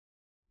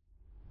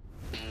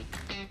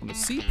when the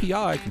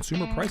CPI,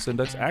 Consumer Price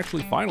Index,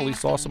 actually finally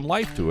saw some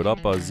life to it, up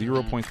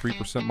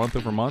 0.3% month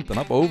over month, and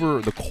up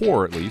over the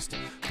core at least.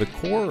 The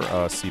core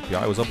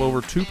CPI was up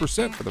over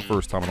 2% for the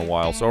first time in a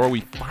while. So are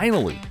we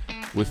finally,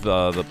 with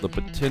the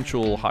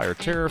potential higher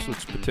tariffs,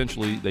 which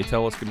potentially they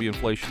tell us can be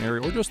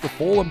inflationary, or just the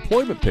full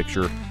employment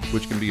picture,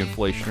 which can be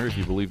inflationary if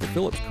you believe the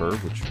Phillips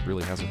curve, which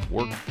really hasn't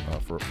worked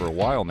for a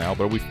while now.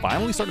 But are we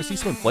finally starting to see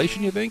some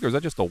inflation, you think, or is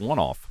that just a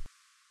one-off?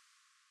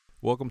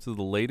 Welcome to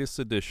the latest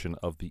edition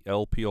of the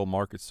LPL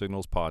Market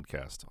Signals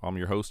podcast. I'm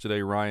your host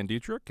today, Ryan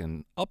Dietrich,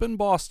 and up in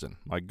Boston,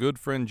 my good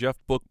friend Jeff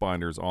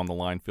Bookbinder is on the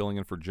line filling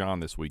in for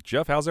John this week.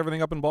 Jeff, how's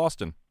everything up in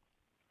Boston?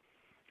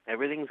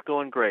 Everything's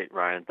going great,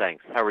 Ryan.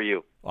 Thanks. How are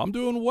you? I'm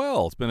doing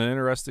well. It's been an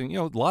interesting,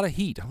 a lot of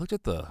heat. I looked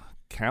at the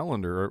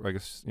calendar, I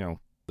guess,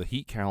 the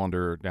heat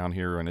calendar down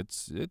here, and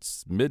it's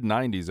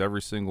mid-90s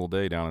every single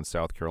day down in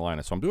South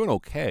Carolina. So I'm doing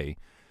okay,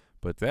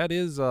 but that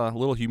is a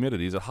little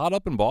humidity. Is it hot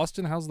up in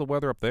Boston? How's the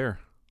weather up there?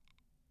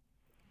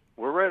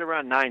 We're right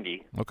around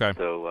 90. Okay.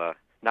 So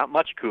not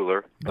much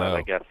cooler, but No.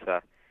 I guess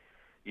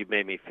you've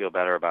made me feel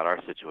better about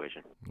our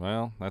situation.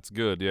 Well, that's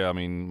good. Yeah, I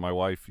mean, my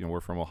wife, we're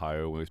from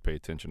Ohio. We always pay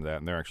attention to that,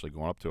 and they're actually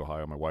going up to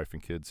Ohio, my wife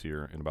and kids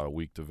here, in about a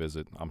week to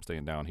visit. I'm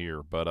staying down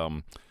here. But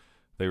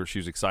she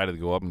was excited to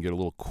go up and get a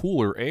little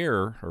cooler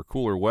air or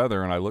cooler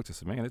weather, and I looked and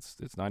said, man,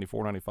 it's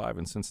 94, 95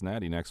 in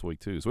Cincinnati next week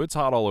too. So it's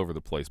hot all over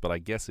the place, but I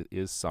guess it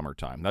is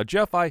summertime. Now,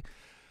 Jeff, I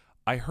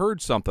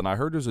heard something. I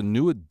heard there's a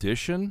new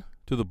addition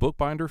to the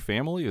Bookbinder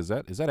family. Is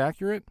that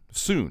accurate?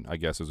 Soon, I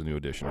guess, is a new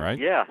addition, right?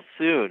 Yeah,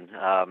 soon.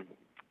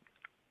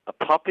 A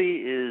puppy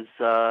is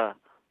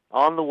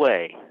on the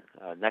way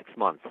next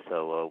month,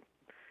 so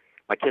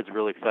my kids are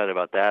really excited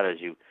about that, as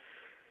you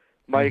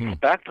might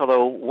expect,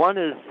 although one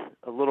is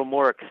a little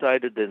more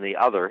excited than the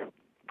other.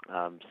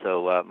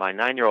 So my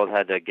 9-year-old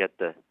had to get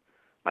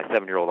my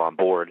 7-year-old on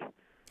board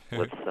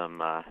with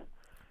some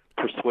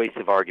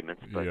persuasive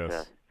arguments, but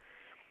yes.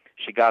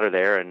 She got her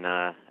there,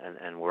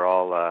 and we're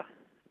all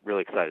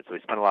really excited. So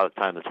we spent a lot of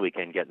time this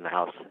weekend getting the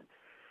house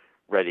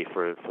ready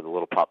for the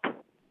little pup.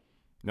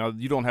 Now,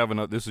 you don't have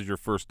this is your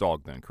first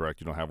dog then, correct?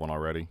 You don't have one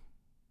already?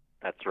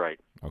 That's right.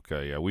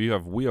 Okay, yeah, we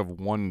have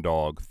one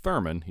dog,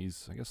 Thurman.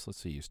 He's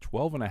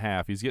 12 and a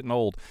half. He's getting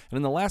old. And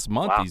in the last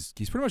month, Wow.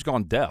 he's pretty much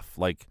gone deaf.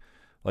 Like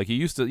he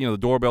used to, the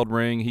doorbell would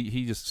ring.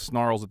 He just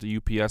snarls at the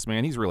UPS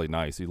man. He's really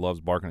nice. He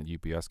loves barking at the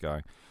UPS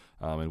guy.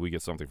 And we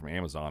get something from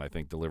Amazon, I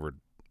think, delivered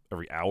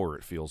every hour,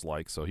 it feels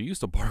like. So he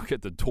used to bark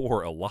at the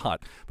door a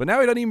lot, but now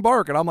he doesn't even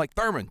bark, and I'm like,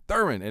 Thurman,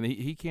 and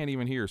he can't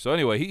even hear. So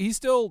anyway, he's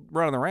still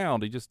running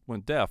around. He just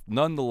went deaf.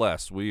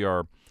 Nonetheless, we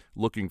are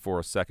looking for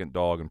a second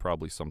dog, and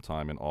probably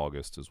sometime in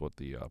August is what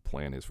the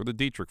plan is for the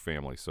Dietrich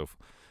family. So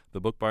the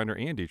Bookbinder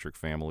and Dietrich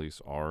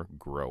families are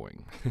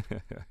growing.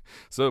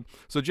 So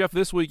Jeff,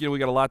 this week, we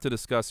got a lot to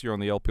discuss here on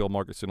the LPL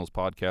Market Signals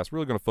podcast. We're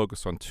really going to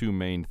focus on two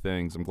main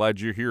things. I'm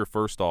glad you're here.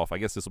 First off, I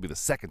guess this will be the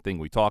second thing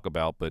we talk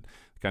about, but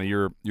kind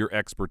of your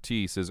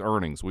expertise is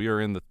earnings. We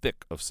are in the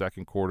thick of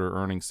second quarter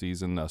earnings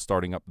season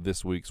starting up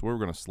this week, so we're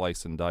going to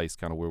slice and dice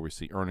kind of where we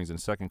see earnings in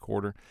second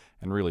quarter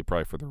and really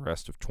probably for the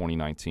rest of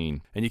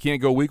 2019. And you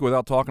can't go a week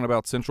without talking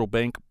about central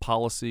bank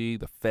policy,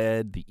 the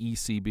Fed, the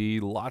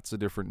ECB, lots of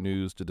different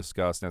news to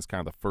discuss, and that's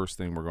kind of the first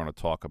thing we're going to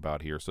talk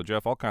about here. So,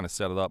 Jeff, I'll kind of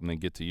set it up and then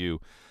get to you.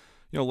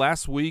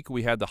 Last week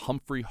we had the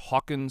Humphrey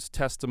Hawkins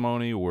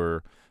testimony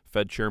where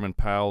Fed Chairman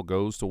Powell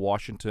goes to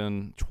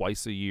Washington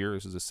twice a year.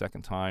 This is his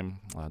second time.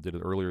 Did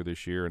it earlier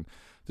this year, and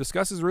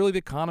discusses really the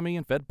economy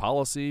and Fed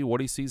policy, what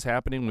he sees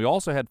happening. We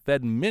also had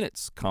Fed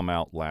minutes come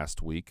out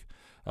last week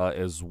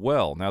as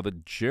well. Now, the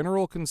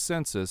general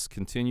consensus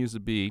continues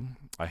to be,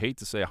 I hate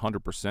to say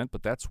 100%,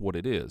 but that's what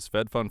it is.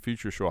 Fed Fund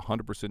futures show a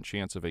 100%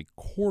 chance of a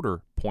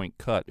quarter-point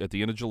cut at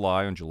the end of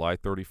July, on July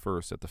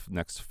 31st, at the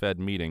next Fed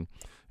meeting.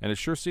 And it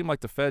sure seemed like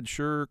the Fed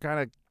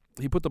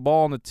he put the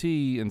ball on the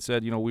tee and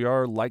said, we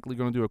are likely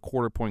going to do a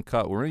quarter-point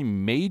cut. Were there any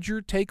major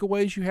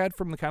takeaways you had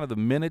from the kind of the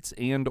minutes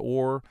and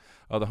or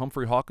the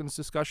Humphrey Hawkins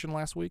discussion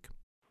last week?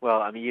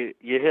 Well, I mean,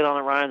 you hit on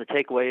it, Ryan. The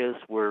takeaway is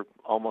we're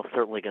almost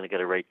certainly going to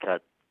get a rate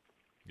cut.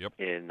 Yep.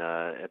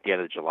 At the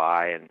end of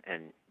July,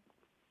 and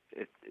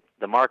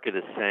the market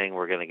is saying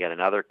we're going to get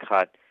another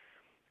cut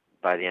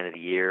by the end of the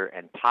year,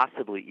 and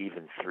possibly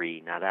even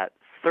 3. Now, that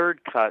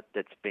third cut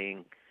that's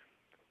being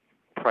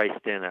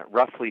priced in at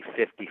roughly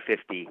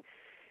 50-50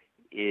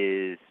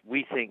 is,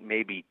 we think,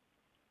 maybe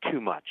too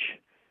much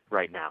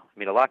right now. I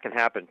mean, a lot can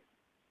happen.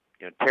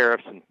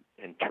 Tariffs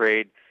and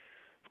trade,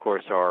 of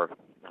course, are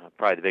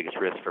probably the biggest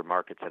risk for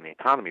markets and the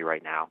economy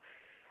right now.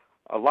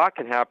 A lot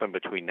can happen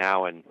between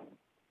now and,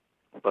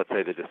 let's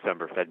say, the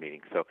December Fed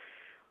meeting. So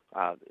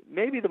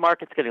maybe the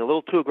market's getting a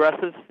little too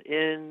aggressive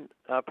in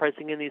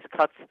pricing in these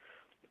cuts,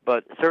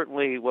 but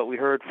certainly what we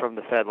heard from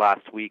the Fed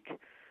last week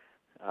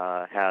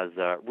has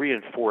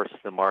reinforced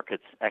the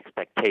market's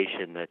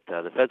expectation that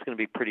the Fed's going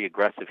to be pretty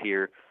aggressive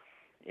here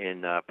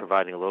in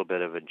providing a little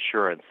bit of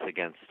insurance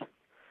against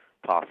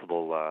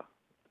possible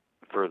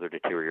further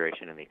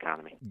deterioration in the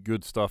economy.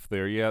 Good stuff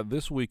there. Yeah,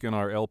 this week in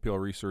our LPL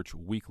Research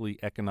Weekly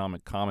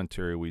Economic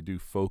Commentary, we do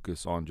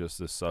focus on just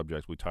this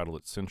subject. We titled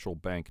it Central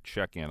Bank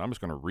Check-In. I'm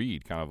just going to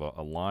read kind of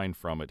a line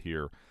from it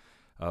here.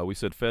 We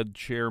said Fed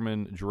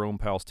Chairman Jerome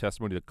Powell's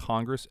testimony to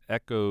Congress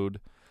echoed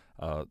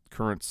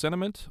current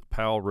sentiment.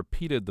 Powell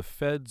repeated the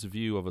Fed's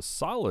view of a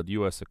solid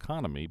U.S.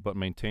 economy, but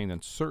maintained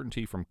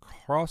uncertainty from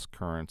cross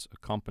currents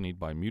accompanied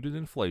by muted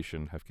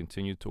inflation have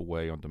continued to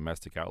weigh on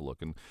domestic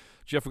outlook. And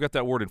Jeff, we got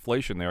that word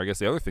inflation there. I guess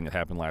the other thing that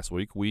happened last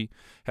week, we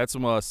had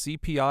some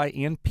CPI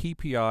and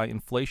PPI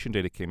inflation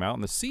data came out,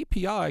 and the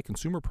CPI,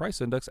 Consumer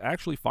Price Index,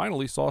 actually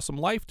finally saw some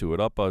life to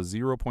it, up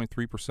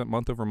 0.3%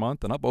 month over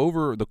month, and up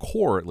over the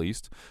core, at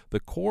least.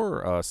 The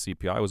core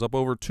CPI was up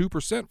over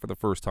 2% for the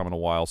first time in a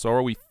while. So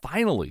are we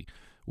finally,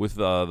 with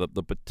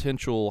the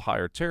potential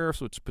higher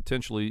tariffs, which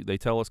potentially they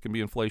tell us can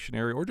be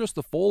inflationary, or just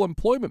the full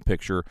employment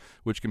picture,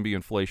 which can be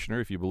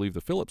inflationary if you believe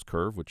the Phillips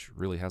curve, which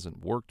really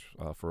hasn't worked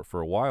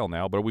for a while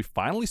now. But are we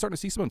finally starting to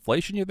see some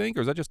inflation, you think,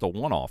 or is that just a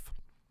one-off?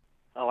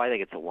 Oh, I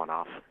think it's a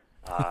one-off.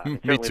 Me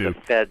certainly too.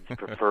 The Fed's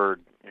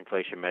preferred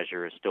inflation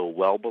measure is still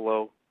well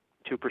below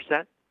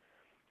 2%,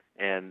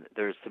 and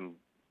there's some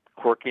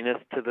quirkiness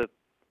to the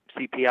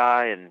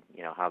CPI and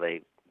how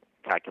they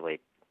calculate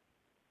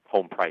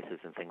home prices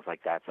and things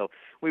like that. So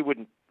we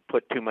wouldn't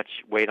put too much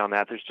weight on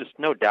that. There's just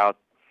no doubt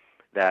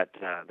that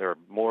there are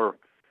more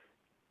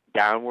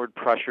downward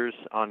pressures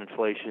on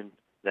inflation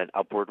than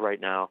upward right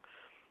now.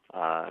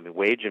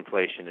 Wage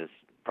inflation is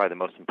probably the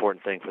most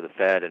important thing for the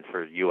Fed and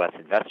for U.S.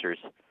 investors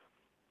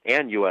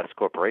and U.S.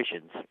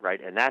 corporations, right?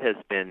 And that has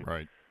been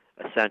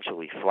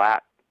essentially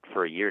flat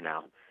for a year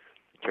now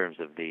in terms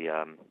of the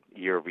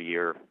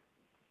year-over-year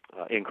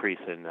increase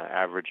in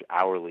average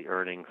hourly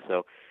earnings.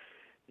 So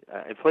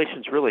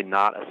inflation's really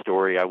not a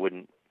story. I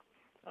wouldn't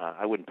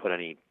put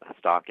any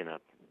stock in a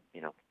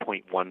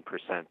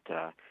 0.1%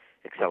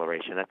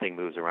 acceleration. That thing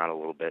moves around a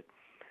little bit,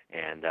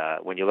 and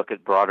when you look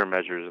at broader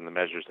measures and the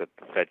measures that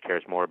the Fed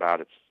cares more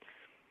about,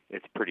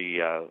 it's pretty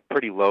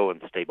low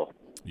and stable.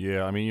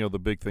 Yeah, the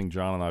big thing,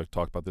 John and I have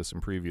talked about this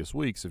in previous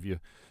weeks. If you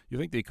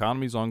think the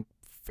economy's on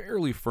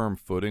fairly firm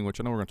footing, which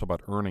I know we're going to talk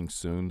about earnings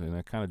soon, and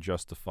that kind of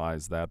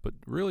justifies that, but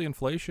really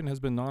inflation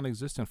has been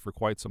non-existent for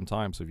quite some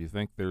time. So if you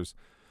think there's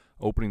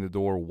opening the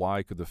door,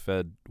 why would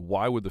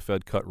the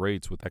Fed cut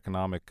rates with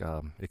economic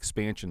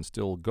expansion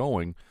still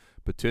going?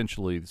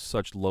 Potentially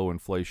such low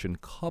inflation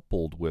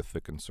coupled with the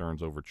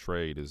concerns over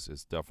trade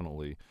is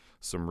definitely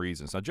some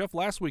reasons. Now, Jeff,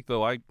 last week,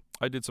 though, I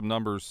did some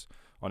numbers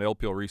on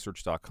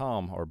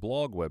lplresearch.com, our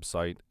blog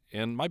website,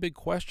 and my big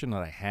question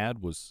that I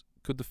had was,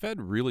 could the Fed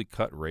really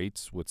cut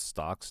rates with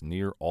stocks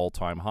near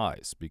all-time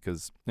highs?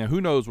 Because now who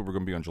knows what we're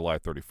going to be on July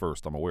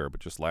 31st, I'm aware, but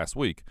just last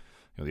week,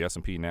 the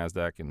S&P,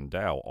 NASDAQ, and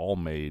Dow all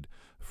made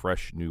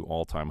fresh new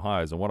all-time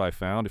highs. And what I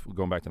found, if we're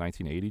going back to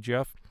 1980,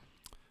 Jeff,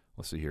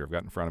 let's see here, I've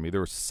got in front of me,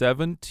 there were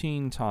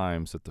 17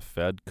 times that the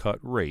Fed cut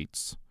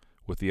rates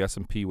with the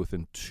S&P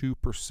within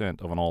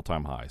 2% of an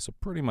all-time high. So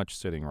pretty much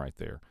sitting right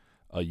there.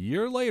 A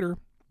year later,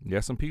 the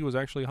S&P was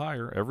actually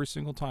higher every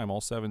single time,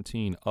 all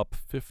 17, up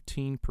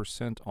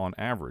 15% on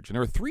average. And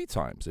there were 3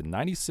 times in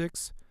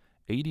 96,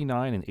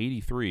 89, and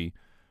 83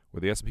 where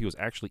the S&P was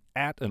actually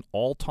at an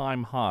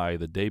all-time high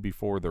the day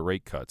before the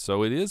rate cut.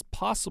 So it is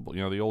possible,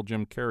 the old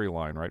Jim Carrey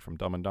line, right, from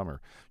Dumb and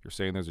Dumber. You're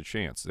saying there's a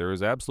chance. There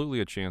is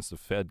absolutely a chance the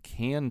Fed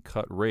can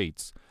cut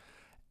rates.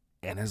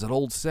 And as an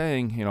old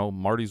saying,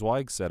 Marty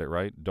Zweig said it,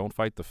 right? Don't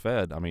fight the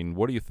Fed.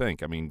 What do you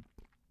think?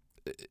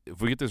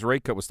 If we get this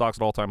rate cut with stocks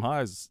at all-time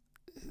highs,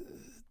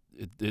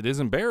 it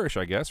isn't bearish,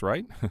 I guess,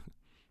 right?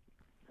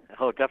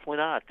 Oh, definitely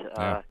not.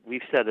 Yeah.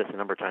 We've said this a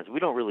number of times. We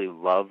don't really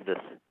love this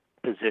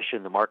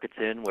position the market's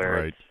in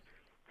where it's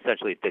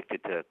essentially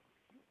addicted to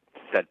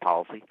Fed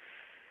policy.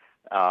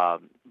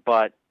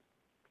 But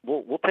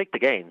we'll take the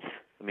gains.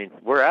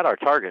 We're at our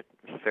target,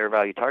 fair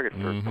value target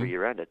for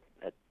year end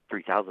at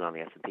 3,000 on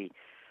the S&P.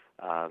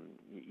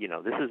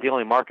 This is the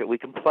only market we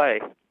can play.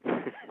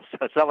 So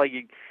it's not like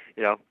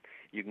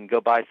you can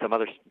go buy some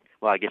other.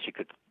 Well, I guess you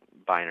could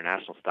buy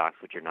international stocks,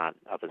 which are not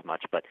up as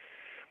much. But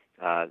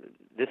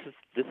this is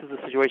the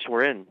situation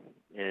we're in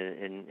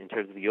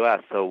terms of the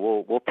U.S.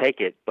 So we'll take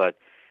it, but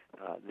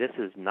this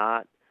is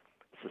not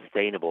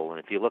sustainable.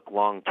 And if you look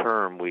long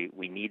term,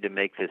 we need to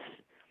make this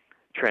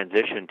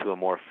transition to a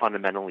more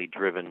fundamentally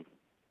driven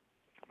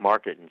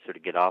market and sort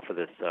of get off of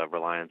this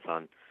reliance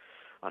on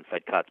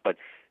Fed cuts. But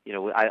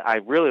I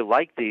really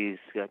like these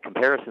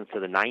comparisons to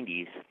the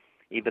 90s,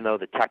 even though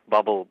the tech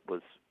bubble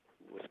was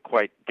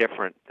quite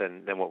different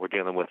than what we're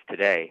dealing with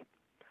today.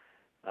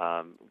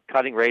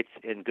 Cutting rates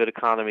in good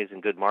economies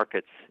and good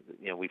markets,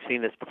 we've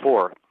seen this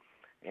before,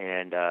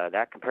 and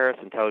that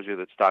comparison tells you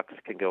that stocks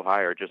can go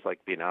higher, just like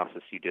the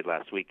analysis you did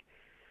last week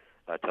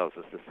tells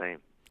us the same.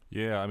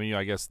 Yeah,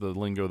 I guess the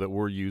lingo that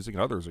we're using,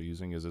 and others are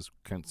using, is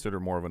considered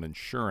more of an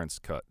insurance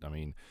cut.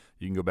 You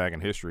can go back in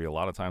history. A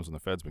lot of times when the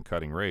Fed's been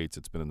cutting rates,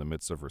 it's been in the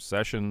midst of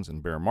recessions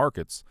and bear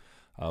markets.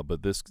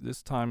 But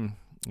this time,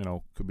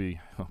 could be.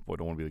 Boy, I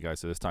don't want to be the guy to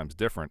say this time's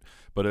different,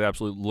 but it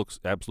absolutely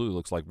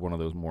looks like one of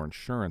those more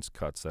insurance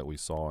cuts that we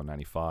saw in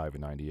 '95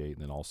 and '98,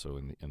 and then also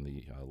in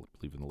the I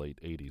believe in the late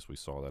 '80s we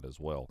saw that as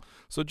well.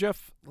 So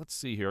Jeff, let's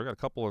see here. I got a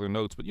couple other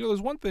notes, but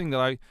there's one thing that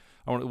I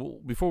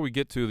want before we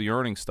get to the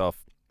earnings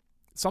stuff.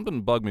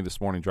 Something bugged me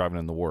this morning driving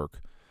into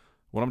work.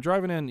 When I'm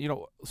driving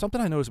in, something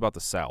I noticed about the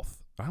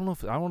South. I want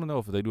to know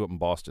if they do it in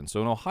Boston.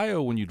 So in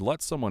Ohio, when you'd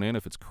let someone in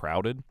if it's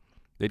crowded,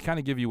 they'd kind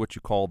of give you what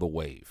you call the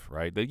wave,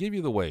 right? They give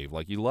you the wave.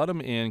 Like, you let them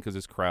in because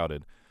it's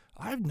crowded.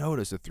 I've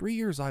noticed the 3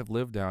 years I've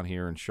lived down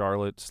here in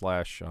Charlotte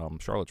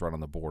Charlotte's right on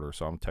the border,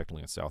 so I'm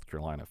technically in South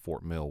Carolina,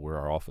 Fort Mill, where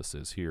our office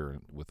is here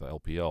with the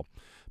LPL.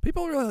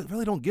 People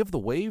really don't give the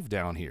wave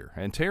down here.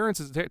 And Terrence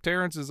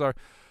is our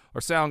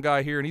sound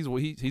guy here, and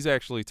he's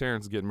actually,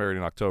 Terrence is getting married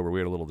in October. We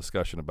had a little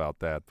discussion about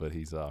that, but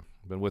he's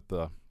been with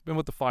the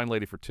fine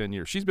lady for 10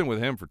 years. She's been with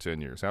him for 10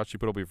 years. How'd she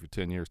put up with you for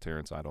 10 years,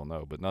 Terrence? I don't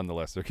know. But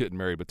nonetheless, they're getting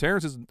married. But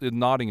Terrence is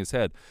nodding his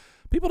head.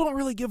 People don't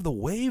really give the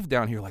wave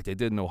down here like they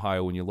did in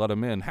Ohio when you let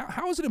them in.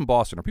 How is it in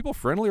Boston? Are people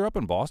friendlier up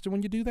in Boston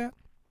when you do that?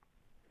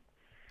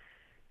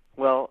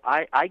 Well,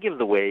 I give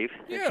the wave.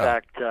 Yeah. In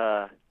fact,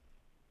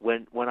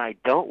 when I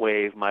don't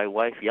wave, my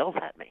wife yells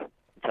at me.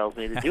 Tells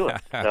me to do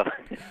it.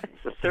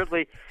 So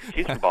certainly,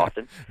 she's from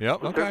Boston.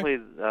 Yep. So Okay. certainly,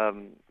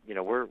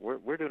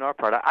 we're doing our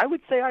part. I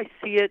would say I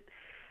see it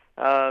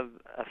a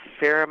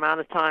fair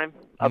amount of time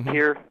up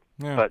here,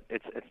 but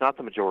it's not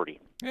the majority.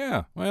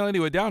 Yeah. Well,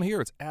 anyway, down here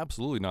it's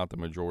absolutely not the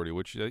majority,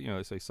 which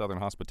they say Southern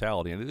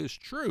hospitality, and it is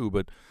true.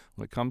 But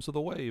when it comes to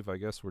the wave, I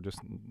guess we're just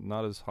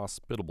not as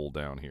hospitable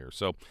down here.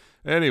 So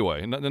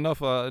anyway,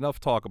 enough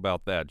talk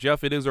about that.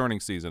 Jeff, it is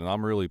earnings season, and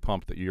I'm really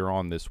pumped that you're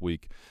on this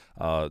week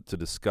to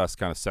discuss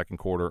kind of second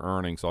quarter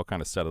earnings. So I'll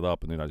kind of set it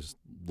up, and then I just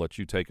let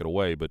you take it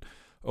away. But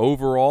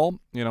overall,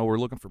 we're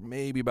looking for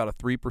maybe about a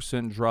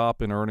 3%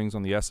 drop in earnings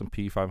on the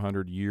S&P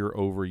 500 year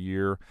over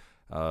year.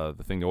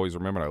 The thing to always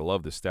remember, and I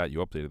love this stat, you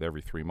update it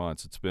every 3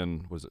 months. It's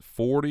been,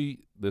 40?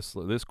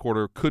 This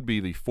quarter could be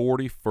the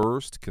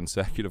 41st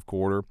consecutive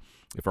quarter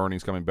if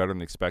earnings coming better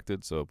than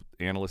expected. So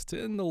analysts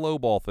tend to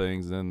lowball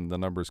things, and the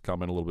numbers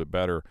come in a little bit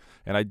better.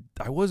 And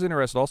I was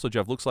interested also,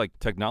 Jeff, looks like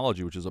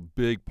technology, which is a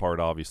big part,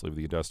 obviously,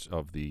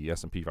 of the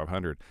S&P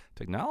 500.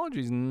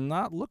 Technology's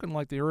not looking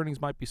like the earnings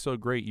might be so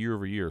great year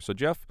over year. So,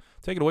 Jeff,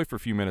 take it away for a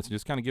few minutes and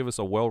just kind of give us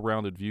a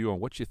well-rounded view on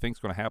what you think is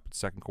going to happen to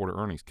second quarter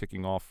earnings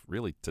kicking off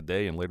really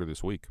today and later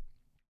this week.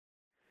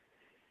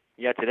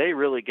 Yeah, today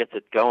really gets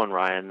it going,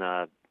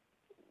 Ryan.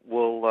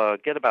 We'll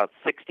get about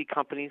 60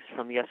 companies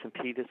from the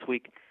S&P this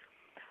week.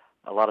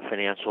 A lot of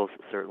financials,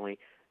 certainly.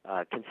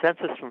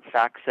 Consensus from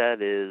FactSet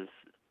is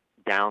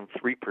down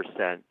 3%.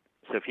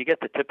 So if you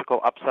get the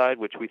typical upside,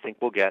 which we think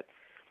we'll get,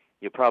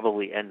 you'll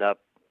probably end up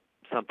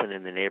something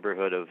in the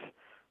neighborhood of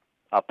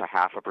up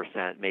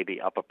 0.5%, maybe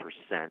up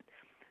 1%.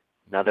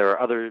 Now, there are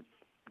other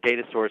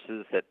data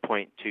sources that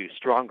point to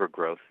stronger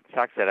growth.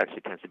 FactSet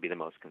actually tends to be the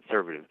most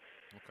conservative.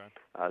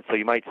 Okay. So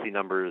you might see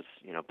numbers,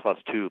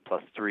 +2,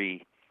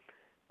 +3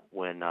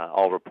 when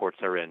all reports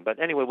are in.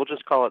 But anyway, we'll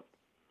just call it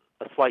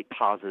a slight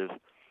positive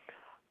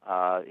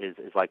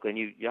is likely. And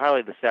you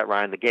highlighted the stat,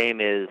 Ryan. The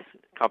game is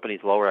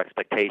companies lower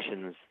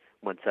expectations.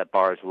 Once that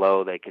bar is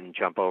low, they can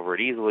jump over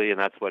it easily, and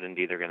that's what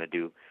indeed they're going to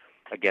do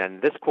again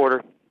this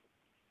quarter.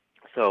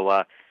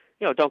 So,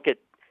 don't get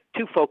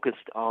too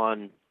focused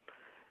on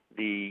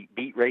the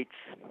beat rates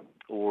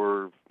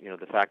or,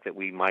 the fact that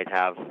we might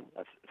have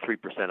a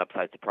 3%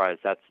 upside surprise.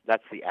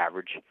 That's the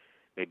average,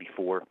 maybe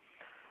 4.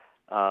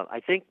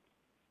 I think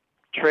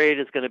trade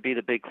is going to be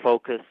the big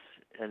focus.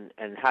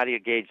 And how do you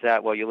gauge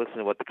that? Well, you listen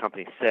to what the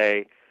companies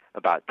say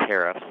about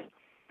tariffs,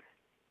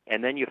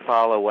 and then you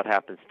follow what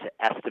happens to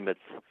estimates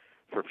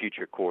for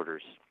future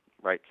quarters,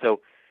 right?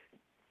 So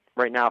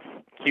right now,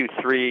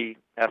 Q3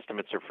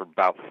 estimates are for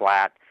about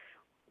flat.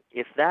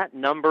 If that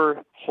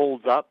number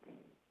holds up,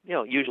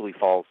 usually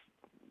falls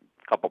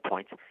a couple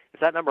points.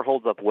 If that number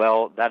holds up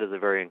well, that is a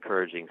very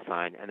encouraging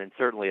sign. And then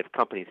certainly if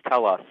companies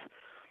tell us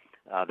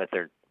that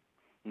they're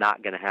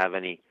not going to have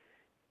any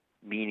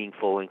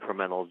meaningful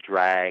incremental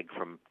drag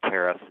from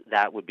tariffs,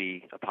 that would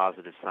be a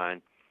positive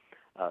sign,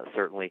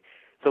 certainly.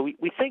 So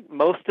we think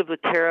most of the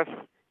tariff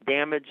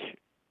damage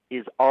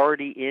is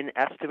already in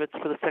estimates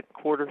for the second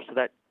quarter, so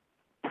that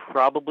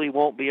probably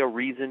won't be a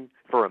reason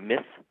for a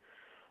miss.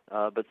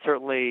 But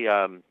certainly,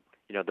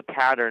 the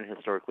pattern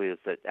historically is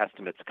that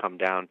estimates come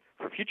down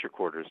for future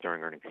quarters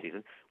during earnings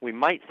season. We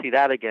might see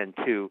that again,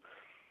 too,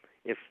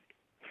 if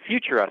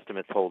future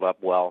estimates hold up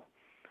well.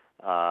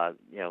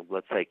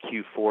 Let's say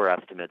Q4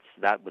 estimates,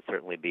 that would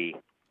certainly be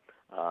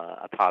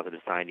a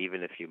positive sign,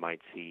 even if you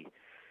might see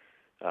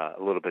a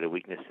little bit of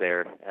weakness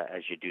there,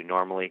 as you do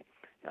normally.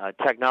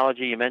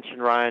 Technology, you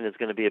mentioned, Ryan, is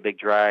going to be a big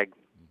drag.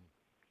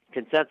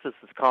 Consensus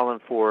is calling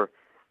for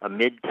a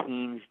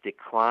mid-teens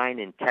decline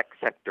in tech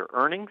sector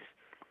earnings.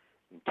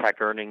 And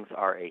tech earnings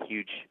are a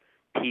huge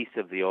piece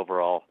of the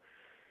overall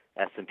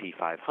S&P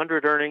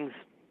 500 earnings.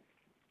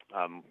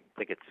 I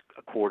think it's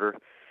a quarter.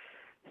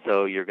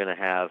 So you're going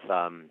to have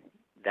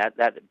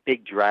that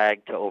big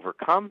drag to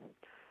overcome.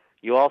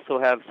 You also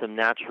have some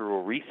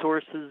natural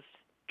resources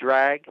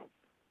drag.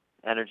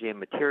 Energy and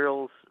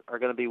materials are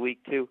going to be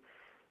weak too.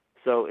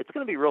 So it's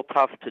going to be real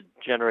tough to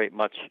generate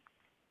much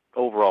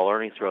overall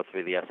earnings growth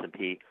for the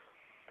S&P.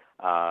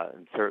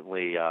 And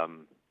certainly,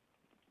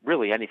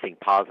 really anything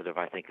positive,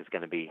 I think, is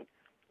going to be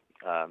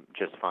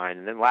just fine.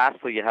 And then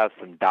lastly, you have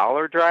some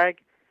dollar drag.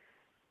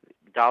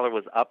 The dollar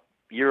was up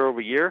year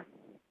over year,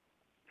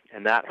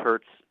 and that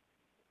hurts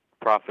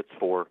profits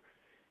for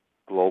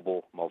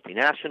global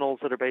multinationals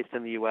that are based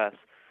in the U.S.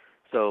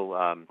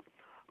 So,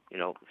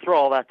 throw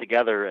all that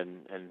together, and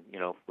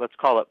let's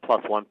call it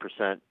plus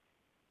 1%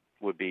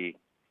 would be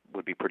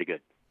pretty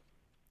good.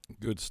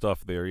 Good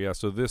stuff there. Yeah,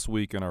 so this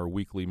week in our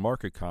weekly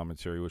market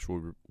commentary, which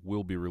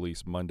will be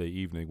released Monday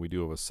evening, we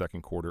do have a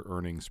second quarter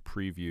earnings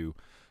preview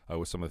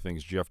with some of the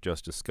things Jeff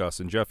just discussed.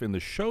 And Jeff, in the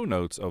show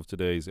notes of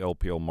today's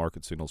LPL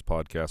Market Signals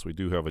podcast, we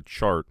do have a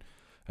chart,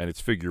 and it's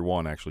figure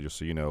 1, actually, just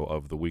so you know,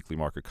 of the weekly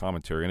market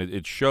commentary. And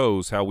it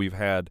shows how we've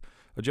had,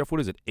 Jeff,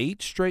 what is it,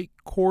 8 straight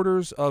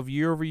quarters of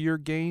year-over-year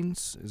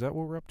gains? Is that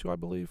what we're up to, I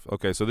believe?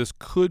 Okay, so this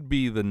could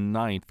be the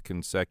 9th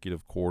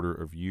consecutive quarter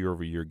of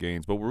year-over-year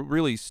gains. But what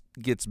really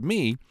gets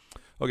me,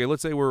 okay,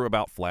 let's say we're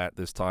about flat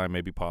this time,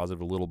 maybe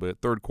positive a little bit.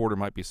 Third quarter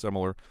might be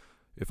similar.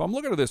 If I'm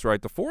looking at this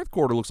right, the fourth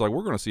quarter looks like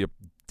we're going to see a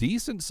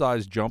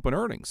decent-sized jump in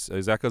earnings.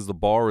 Is that because the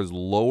bar is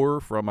lower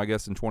from, I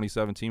guess, in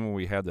 2017 when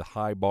we had the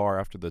high bar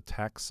after the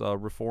tax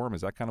reform?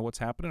 Is that kind of what's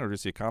happening, or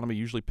does the economy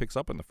usually picks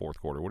up in the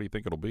fourth quarter? What do you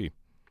think it'll be?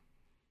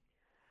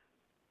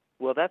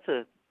 Well, that's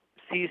a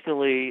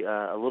seasonally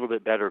a little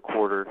bit better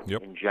quarter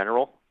in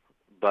general,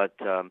 but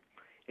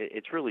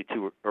it's really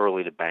too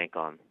early to bank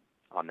on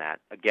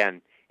that.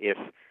 Again, if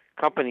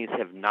companies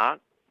have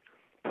not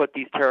put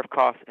these tariff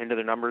costs into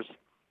their numbers,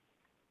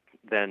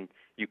 then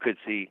you could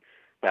see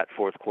that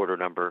fourth quarter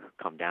number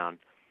come down.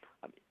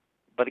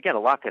 But again, a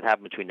lot could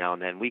happen between now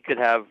and then. We could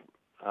have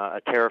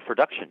a tariff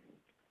reduction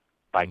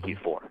by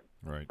Q4.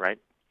 Right?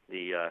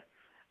 The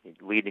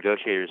lead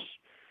negotiators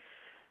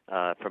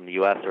from the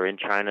U.S. are in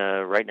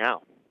China right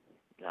now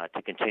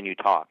to continue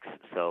talks.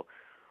 So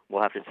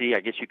we'll have to see.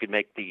 I guess you could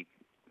make the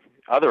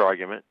other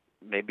argument,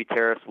 maybe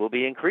tariffs will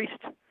be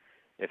increased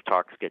if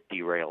talks get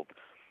derailed.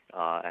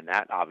 And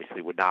that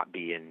obviously would not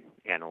be in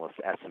analyst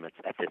estimates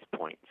at this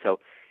point. So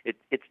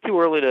it's too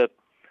early to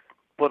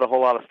put a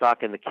whole lot of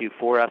stock in the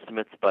Q4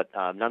 estimates, but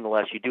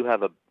nonetheless, you do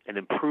have an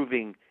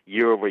improving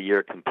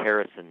year-over-year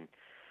comparison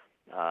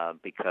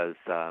because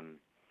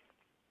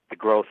the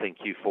growth in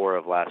Q4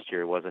 of last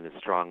year wasn't as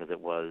strong as it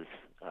was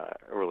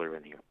earlier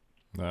in the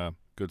year.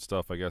 Good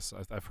stuff, I guess.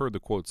 I've heard the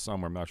quote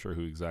somewhere. I'm not sure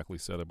who exactly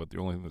said it, but the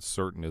only thing that's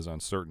certain is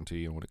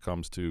uncertainty. And when it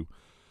comes to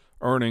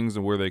earnings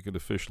and where they could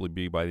officially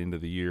be by the end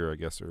of the year, I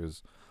guess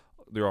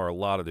there are a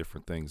lot of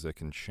different things that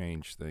can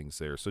change things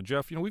there. So,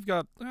 Jeff, we've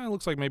got, it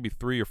looks like maybe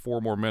 3 or 4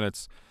 more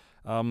minutes.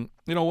 One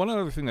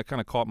other thing that kind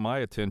of caught my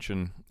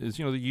attention is,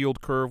 the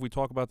yield curve. We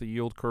talk about the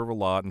yield curve a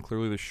lot, and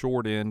clearly the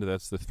short end,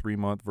 that's the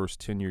 3-month versus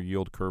 10-year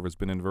yield curve, has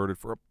been inverted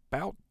for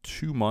about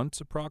 2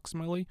 months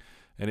approximately,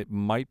 and it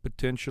might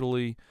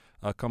potentially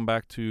come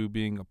back to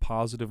being a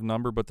positive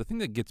number. But the thing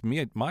that gets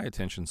my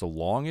attention is the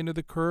long end of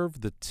the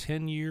curve, the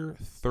 10-year,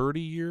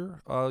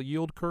 30-year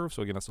yield curve.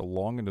 So, again, that's a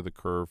long end of the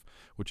curve,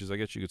 which is, I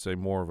guess you could say,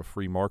 more of a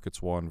free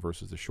markets one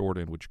versus the short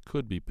end, which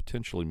could be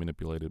potentially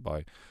manipulated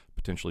by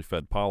potentially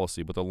Fed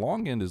policy. But the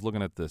long end is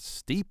looking at the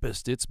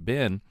steepest it's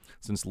been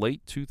since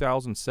late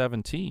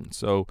 2017.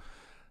 So,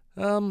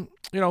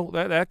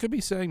 that could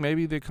be saying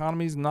maybe the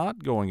economy's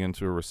not going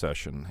into a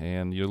recession.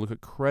 And you look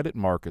at credit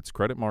market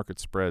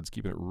spreads,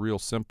 keeping it real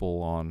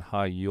simple on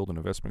high yield and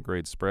investment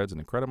grade spreads, and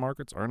the credit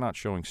markets are not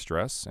showing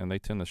stress, and they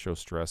tend to show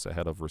stress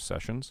ahead of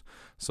recessions.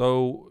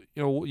 So,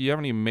 you have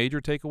any major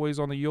takeaways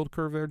on the yield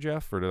curve there,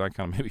 Jeff, or did I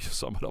kind of maybe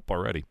sum it up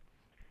already?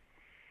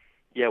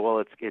 Yeah,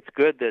 well, it's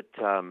good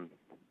that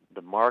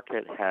the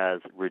market has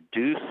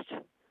reduced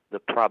the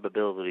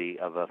probability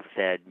of a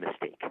Fed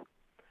mistake,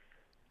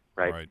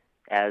 right?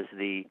 As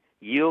the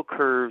yield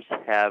curves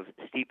have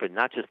steepened,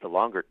 not just the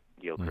longer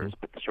yield curves,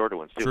 but the shorter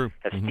ones too,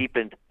 have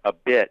steepened a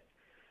bit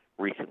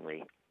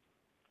recently.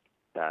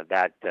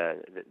 That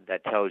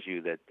tells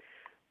you that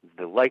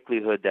the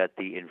likelihood that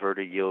the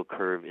inverted yield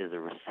curve is a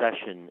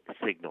recession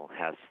signal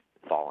has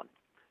fallen.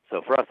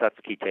 So for us, that's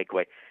the key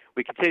takeaway.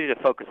 We continue to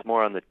focus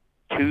more on the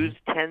 2s,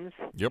 10s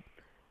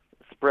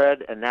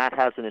spread, and that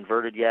hasn't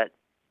inverted yet.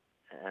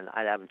 And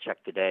I haven't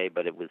checked today,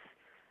 but it was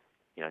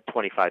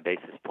 25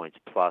 basis points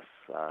plus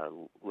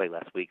late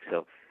last week.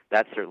 So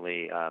that's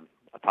certainly a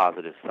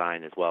positive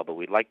sign as well. But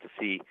we'd like to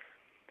see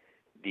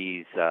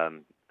these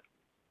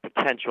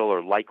potential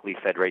or likely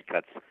Fed rate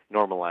cuts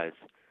normalize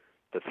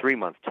the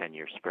 3-month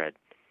 10-year spread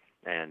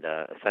and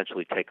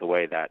essentially take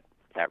away that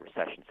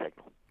recession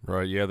signal.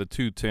 Right, yeah, the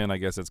 210, I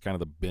guess that's kind of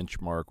the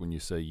benchmark when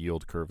you say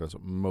yield curve. That's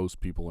what most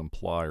people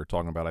imply or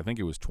talking about. I think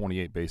it was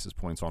 28 basis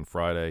points on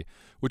Friday,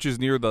 which is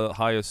near the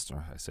highest,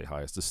 or I say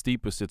highest, the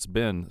steepest it's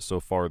been so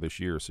far this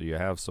year. So you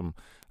have some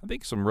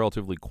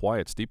relatively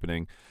quiet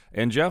steepening.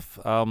 And Jeff,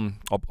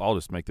 I'll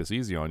just make this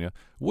easy on you.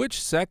 Which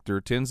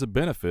sector tends to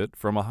benefit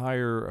from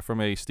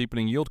a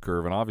steepening yield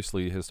curve, and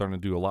obviously has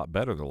started to do a lot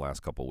better the last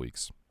couple of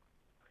weeks?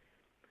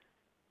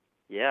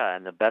 Yeah,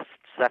 and the best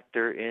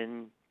sector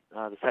in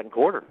the second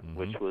quarter, Mm-hmm.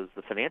 which was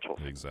the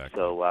financials. Exactly.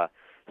 So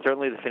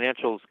certainly the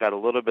financials got a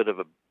little bit of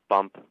a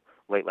bump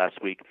late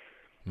last week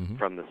Mm-hmm.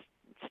 from the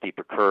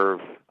steeper curve.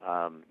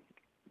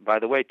 By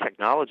the way,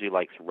 technology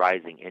likes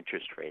rising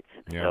interest rates.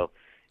 Yeah. So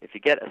if you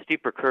get a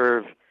steeper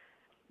curve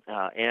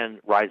and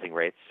rising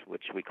rates,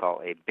 which we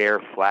call a bear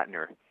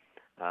flattener,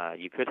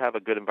 you could have a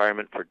good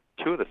environment for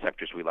two of the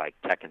sectors we like,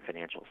 tech and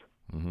financials.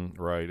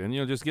 Mm-hmm. Right. And,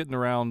 just getting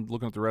around,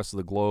 looking at the rest of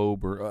the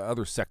globe or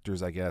other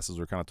sectors, I guess, as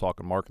we're kind of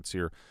talking markets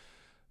here.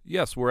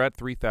 Yes, we're at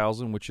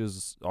 3,000, which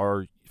is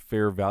our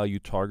fair value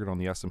target on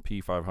the S&P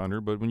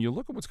 500. But when you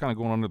look at what's kind of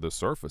going under the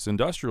surface,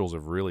 industrials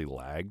have really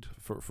lagged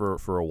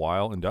for a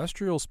while.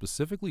 Industrials,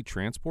 specifically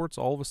transports,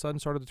 all of a sudden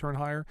started to turn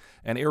higher.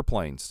 And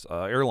airplanes,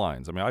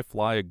 airlines. I mean, I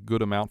fly a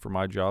good amount for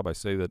my job. I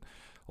say that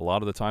a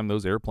lot of the time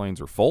those airplanes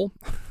are full.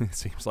 It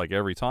seems like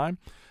every time.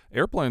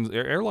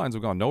 Airlines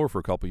have gone nowhere for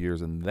a couple of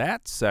years, and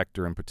that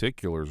sector in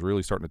particular is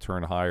really starting to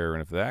turn higher.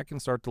 And if that can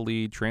start to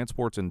lead,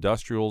 transports,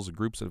 industrials,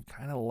 groups that have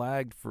kind of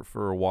lagged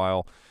for a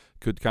while,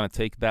 could kind of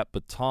take that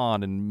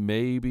baton, and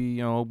maybe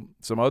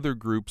some other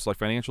groups like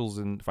financials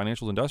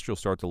industrials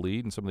start to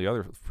lead, and some of the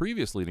other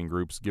previous leading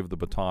groups give the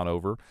baton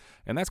over.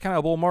 And that's kind of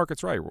how bull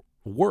markets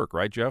work,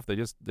 right, Jeff?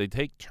 They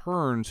take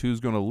turns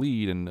who's going to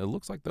lead, and it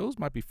looks like those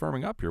might be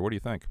firming up here. What do you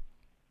think?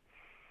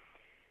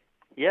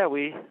 Yeah,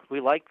 we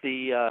like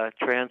the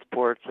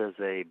transports as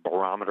a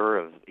barometer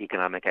of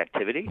economic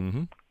activity.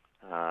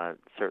 Mm-hmm.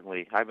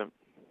 Certainly, I haven't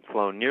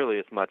flown nearly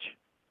as much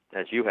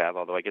as you have,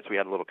 although I guess we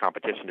had a little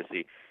competition to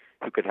see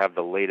who could have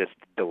the latest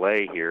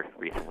delay here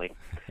recently.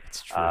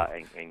 That's true.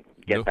 And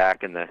get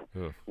back in the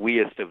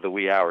weeest of the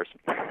wee hours.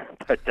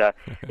 But,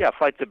 yeah,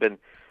 flights have been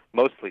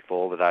mostly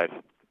full that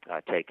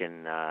I've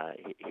taken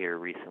here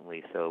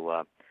recently.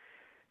 So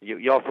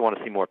you also want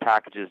to see more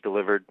packages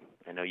delivered.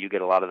 I know you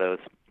get a lot of those.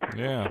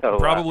 Yeah, so,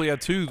 probably had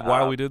two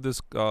while we did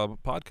this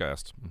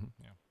podcast.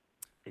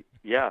 Mm-hmm.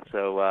 Yeah,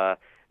 so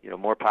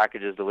more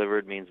packages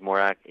delivered means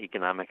more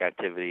economic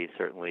activity.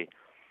 Certainly,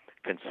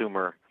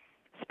 consumer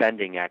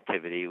spending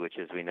activity, which,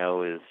 as we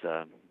know, is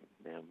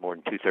more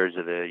than 2/3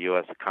 of the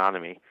U.S.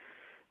 economy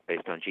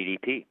based on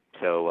GDP.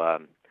 So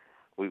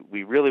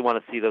we really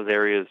want to see those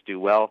areas do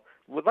well.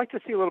 We'd like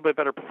to see a little bit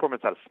better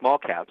performance out of small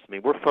caps. I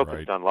mean, we're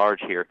focused on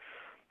large here,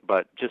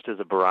 but just as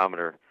a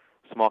barometer,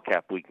 small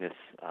cap weakness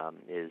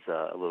is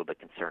a little bit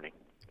concerning.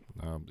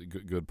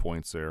 Good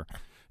points there.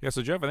 Yeah,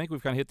 so Jeff, I think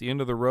we've kind of hit the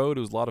end of the road. It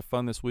was a lot of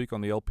fun this week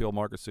on the LPL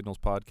Market Signals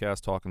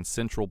podcast, talking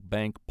central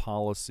bank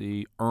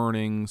policy,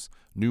 earnings,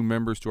 new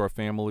members to our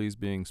families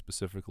being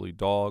specifically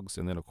dogs,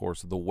 and then, of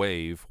course, the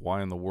wave.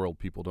 Why in the world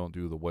people don't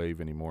do the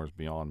wave anymore is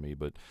beyond me.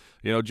 But,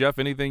 Jeff,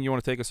 anything you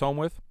want to take us home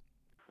with?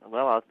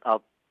 Well,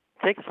 I'll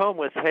take us home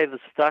with, hey, the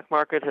stock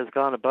market has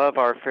gone above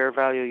our fair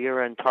value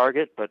year-end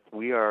target, but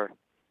we are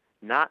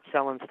not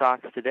selling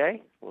stocks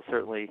today. We'll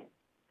certainly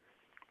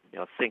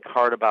think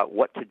hard about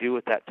what to do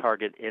with that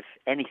target, if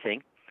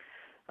anything,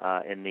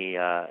 in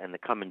the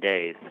coming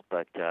days.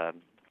 But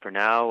for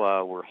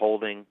now, we're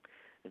holding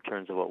in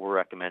terms of what we're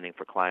recommending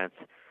for clients,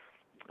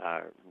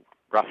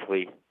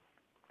 roughly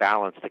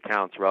balanced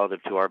accounts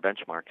relative to our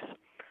benchmarks,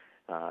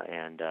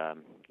 and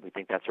we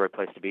think that's the right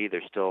place to be.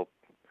 There's still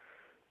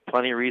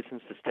plenty of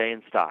reasons to stay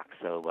in stock,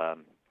 so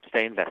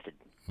stay invested.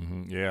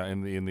 Mm-hmm. Yeah,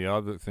 and the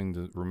other thing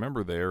to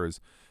remember there is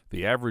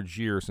the average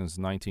year since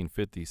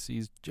 1950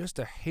 sees just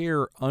a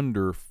hair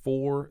under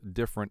 4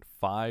 different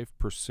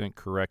 5%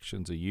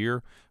 corrections a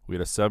year. We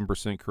had a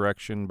 7%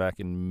 correction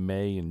back in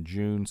May and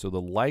June. So the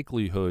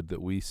likelihood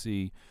that we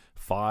see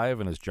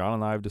 5, and as John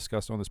and I have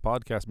discussed on this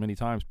podcast many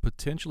times,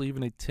 potentially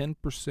even a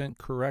 10%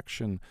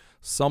 correction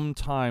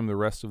sometime the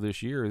rest of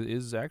this year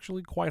is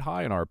actually quite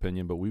high in our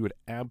opinion, but we would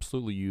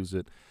absolutely use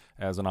it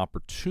as an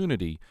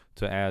opportunity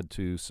to add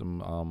to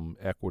some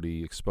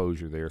equity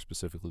exposure there,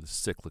 specifically the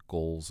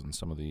cyclicals and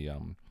some of the,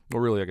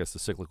 I guess the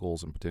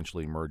cyclicals and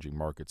potentially emerging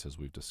markets as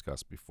we've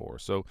discussed before.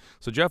 So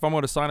Jeff, I'm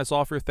going to sign us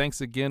off here. Thanks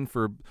again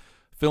for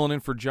filling in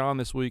for John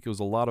this week. It was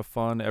a lot of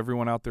fun.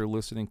 Everyone out there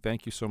listening,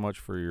 thank you so much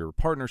for your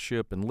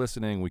partnership and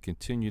listening. We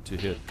continue to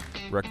hit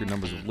record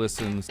numbers of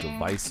listens,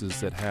 devices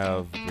that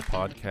have the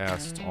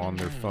podcast on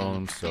their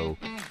phones. So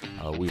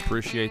we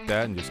appreciate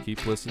that, and just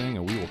keep listening,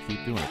 and we will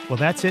keep doing it. Well,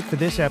 that's it for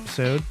this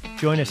episode.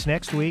 Join us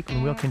next week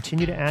when we'll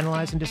continue to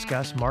analyze and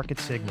discuss market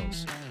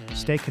signals.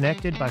 Stay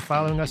connected by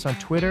following us on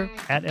Twitter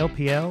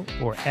 @LPL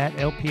or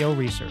 @LPL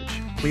Research.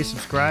 Please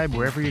subscribe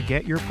wherever you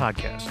get your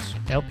podcasts.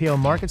 LPL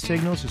Market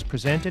Signals is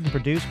presented and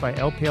produced by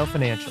LPL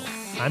Financial.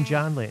 I'm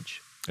John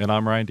Lynch. And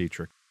I'm Ryan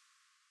Dietrich.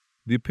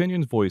 The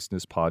opinions voiced in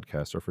this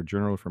podcast are for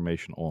general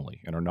information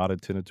only and are not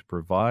intended to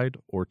provide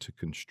or to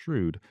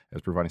construed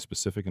as providing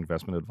specific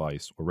investment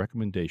advice or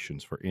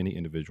recommendations for any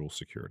individual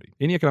security.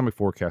 Any economic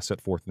forecast set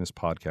forth in this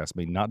podcast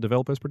may not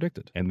develop as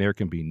predicted, and there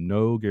can be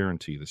no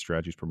guarantee the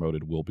strategies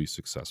promoted will be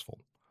successful.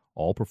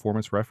 All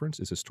performance reference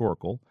is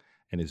historical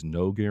and is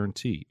no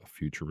guarantee of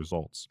future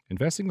results.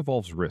 Investing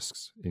involves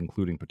risks,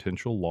 including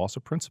potential loss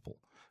of principal.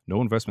 No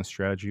investment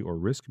strategy or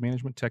risk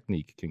management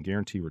technique can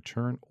guarantee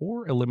return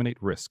or eliminate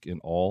risk in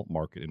all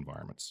market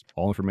environments.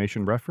 All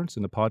information referenced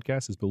in the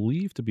podcast is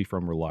believed to be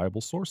from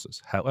reliable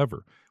sources.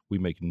 However, we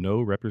make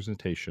no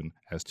representation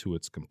as to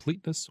its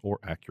completeness or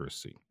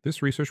accuracy.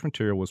 This research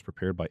material was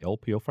prepared by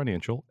LPL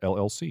Financial,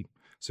 LLC.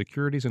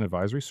 Securities and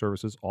advisory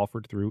services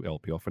offered through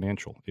LPL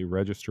Financial, a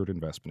registered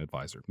investment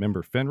advisor,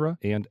 member FINRA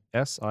and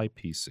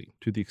SIPC.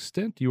 To the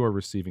extent you are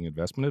receiving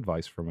investment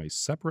advice from a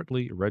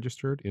separately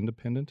registered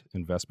independent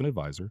investment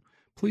advisor,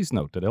 please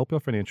note that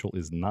LPL Financial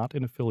is not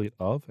an affiliate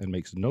of and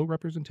makes no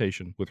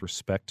representation with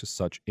respect to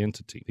such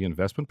entity. The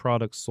investment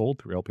products sold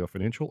through LPL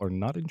Financial are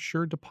not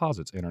insured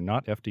deposits and are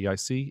not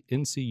FDIC,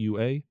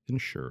 NCUA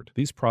insured.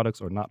 These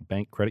products are not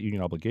bank credit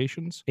union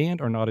obligations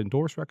and are not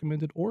endorsed,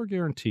 recommended, or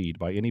guaranteed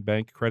by any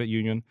bank, credit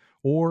union,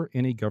 or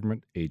any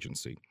government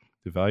agency.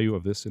 The value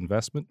of this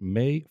investment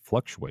may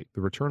fluctuate.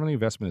 The return on the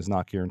investment is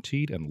not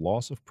guaranteed and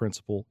loss of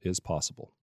principal is possible.